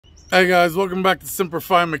Hey guys, welcome back to Semper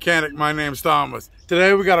Fi Mechanic. My name's Thomas.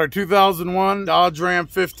 Today we got our 2001 Dodge Ram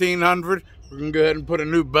 1500. We're gonna go ahead and put a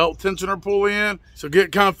new belt tensioner pulley in. So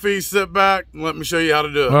get comfy, sit back, and let me show you how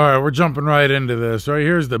to do it. All right, we're jumping right into this. Right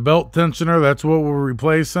here's the belt tensioner. That's what we're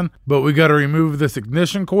replacing. But we got to remove this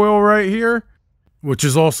ignition coil right here, which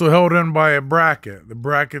is also held in by a bracket. The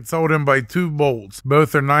bracket's held in by two bolts.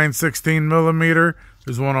 Both are 9/16 millimeter.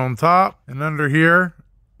 There's one on top, and under here,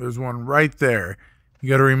 there's one right there. You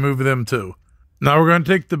got to remove them too. Now we're going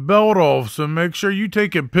to take the belt off, so make sure you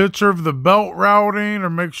take a picture of the belt routing or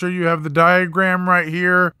make sure you have the diagram right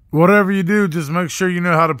here. Whatever you do, just make sure you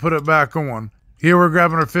know how to put it back on. Here we're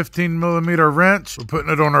grabbing our 15 millimeter wrench. We're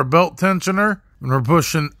putting it on our belt tensioner and we're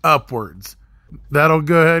pushing upwards. That'll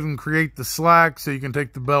go ahead and create the slack so you can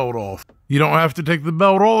take the belt off. You don't have to take the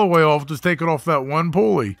belt all the way off, just take it off that one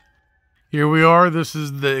pulley. Here we are. This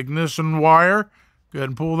is the ignition wire. Go ahead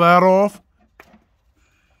and pull that off.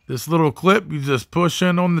 This little clip, you just push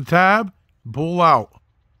in on the tab and pull out.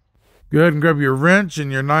 Go ahead and grab your wrench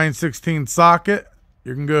and your 9/16 socket.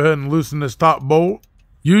 You can go ahead and loosen this top bolt.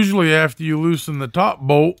 Usually after you loosen the top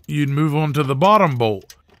bolt, you'd move on to the bottom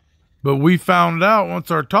bolt. But we found out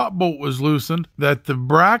once our top bolt was loosened that the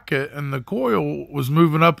bracket and the coil was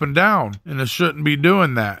moving up and down, and it shouldn't be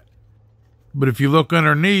doing that. But if you look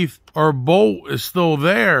underneath, our bolt is still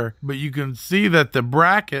there, but you can see that the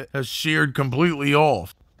bracket has sheared completely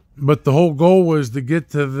off. But the whole goal was to get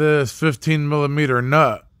to this 15 millimeter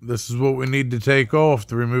nut. This is what we need to take off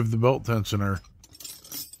to remove the belt tensioner.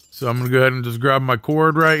 So I'm going to go ahead and just grab my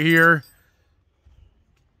cord right here.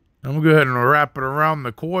 I'm going to go ahead and wrap it around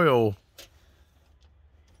the coil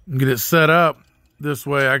and get it set up. This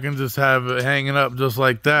way I can just have it hanging up just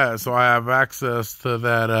like that, so I have access to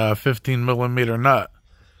that 15 millimeter nut.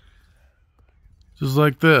 Just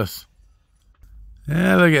like this.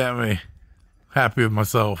 Yeah, look at me. Happy with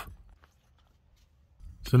myself.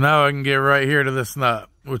 So now I can get right here to this nut,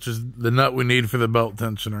 which is the nut we need for the belt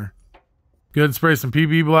tensioner. Go ahead and spray some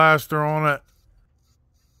PB Blaster on it.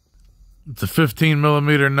 It's a 15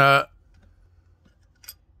 millimeter nut.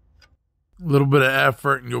 A little bit of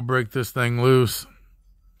effort and you'll break this thing loose.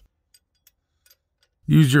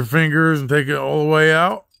 Use your fingers and take it all the way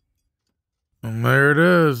out. And there it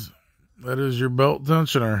is. That is your belt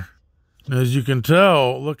tensioner. As you can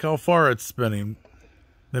tell, look how far it's spinning.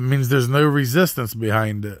 That means there's no resistance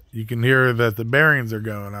behind it. You can hear that the bearings are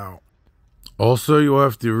going out. Also, you'll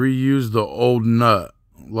have to reuse the old nut.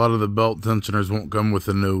 A lot of the belt tensioners won't come with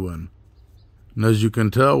a new one. And as you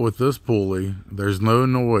can tell with this pulley, there's no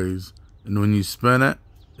noise. And when you spin it,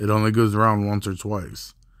 it only goes around once or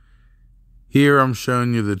twice. Here I'm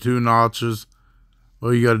showing you the two notches.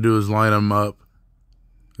 All you got to do is line them up.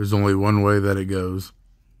 There's only one way that it goes.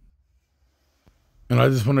 And I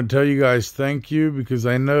just want to tell you guys thank you, because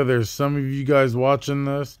I know there's some of you guys watching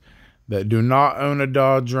this that do not own a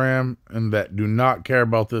Dodge Ram and that do not care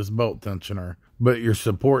about this belt tensioner, but you're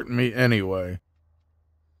supporting me anyway.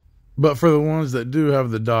 But for the ones that do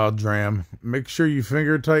have the Dodge Ram, make sure you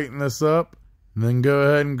finger tighten this up, and then go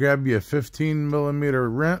ahead and grab you a 15 millimeter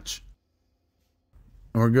wrench,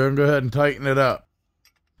 and we're going to go ahead and tighten it up.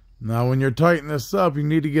 Now, when you're tightening this up, you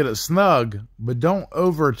need to get it snug, but don't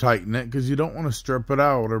over tighten it because you don't want to strip it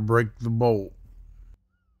out or break the bolt.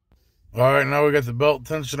 All right, now we got the belt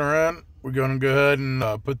tensioner in. We're going to go ahead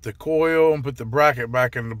and put the coil and put the bracket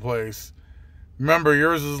back into place. Remember,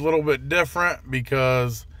 yours is a little bit different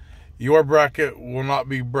because your bracket will not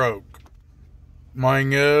be broke.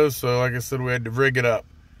 Mine is, so like I said, we had to rig it up.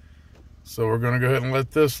 So we're going to go ahead and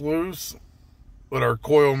let this loose. Let our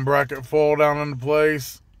coil and bracket fall down into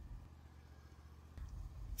place.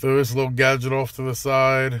 Throw this little gadget off to the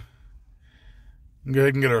side. Go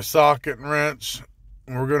ahead and get our socket and wrench.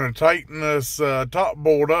 And we're going to tighten this top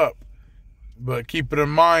bolt up. But keep it in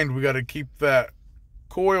mind, we got to keep that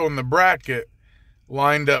coil and the bracket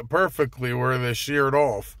lined up perfectly where they sheared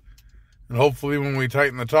off. And hopefully when we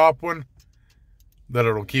tighten the top one, that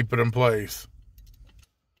it'll keep it in place.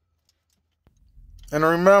 And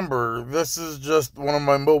remember, this is just one of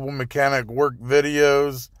my mobile mechanic work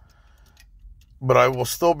videos. But I will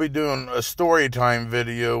still be doing a story time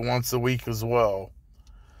video once a week as well.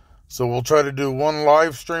 So we'll try to do one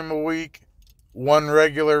live stream a week, one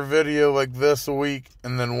regular video like this a week,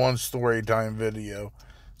 and then one story time video.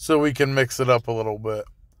 So we can mix it up a little bit.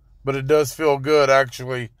 But it does feel good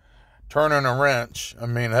actually turning a wrench. I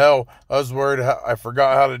mean, hell, I was worried I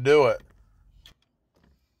forgot how to do it.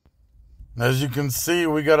 As you can see,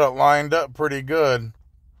 we got it lined up pretty good.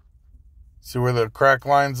 See where the crack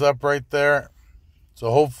lines up right there? So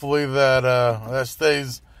hopefully that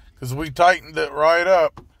stays, because we tightened it right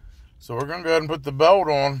up. So we're going to go ahead and put the belt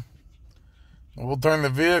on. We'll turn the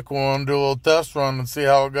vehicle on, do a little test run, and see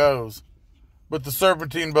how it goes. But the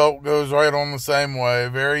serpentine belt goes right on the same way.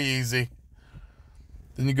 Very easy.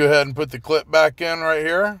 Then you go ahead and put the clip back in right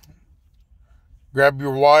here. Grab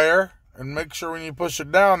your wire, and make sure when you push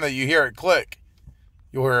it down that you hear it click.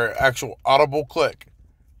 You'll hear an actual audible click.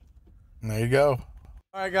 And there you go.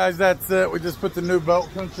 All right, guys, that's it. We just put the new belt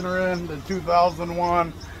tensioner in, the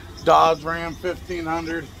 2001 Dodge Ram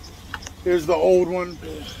 1500. Here's the old one.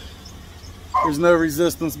 There's no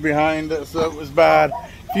resistance behind it, so it was bad.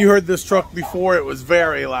 If you heard this truck before, it was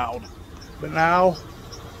very loud. But now,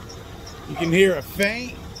 you can hear a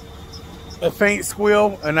faint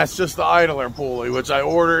squeal, and that's just the idler pulley, which I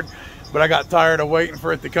ordered, but I got tired of waiting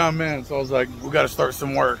for it to come in, so I was like, we got to start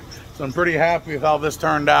some work. So I'm pretty happy with how this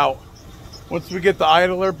turned out. Once we get the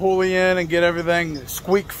idler pulley in and get everything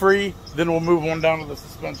squeak free, then we'll move on down to the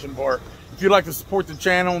suspension part. If you'd like to support the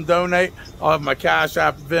channel and donate, I'll have my Cash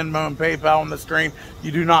App, Venmo, and PayPal on the screen.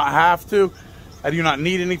 You do not have to. I do not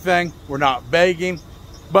need anything. We're not begging.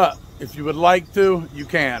 But if you would like to, you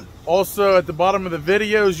can. Also, at the bottom of the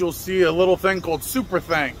videos, you'll see a little thing called Super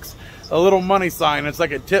Thanks. A little money sign. It's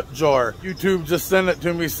like a tip jar. YouTube just sent it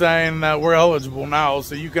to me saying that we're eligible now,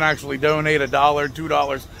 so you can actually donate $1,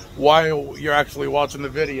 $2 while you're actually watching the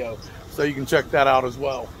video. So you can check that out as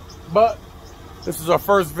well. But this is our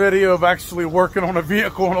first video of actually working on a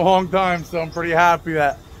vehicle in a long time, so I'm pretty happy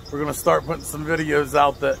that we're going to start putting some videos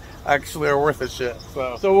out that actually are worth a shit.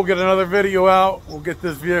 So we'll get another video out, we'll get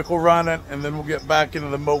this vehicle running, and then we'll get back into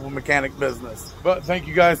the mobile mechanic business. But thank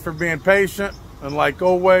you guys for being patient, and like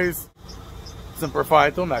always, Semper Fi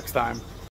till next time.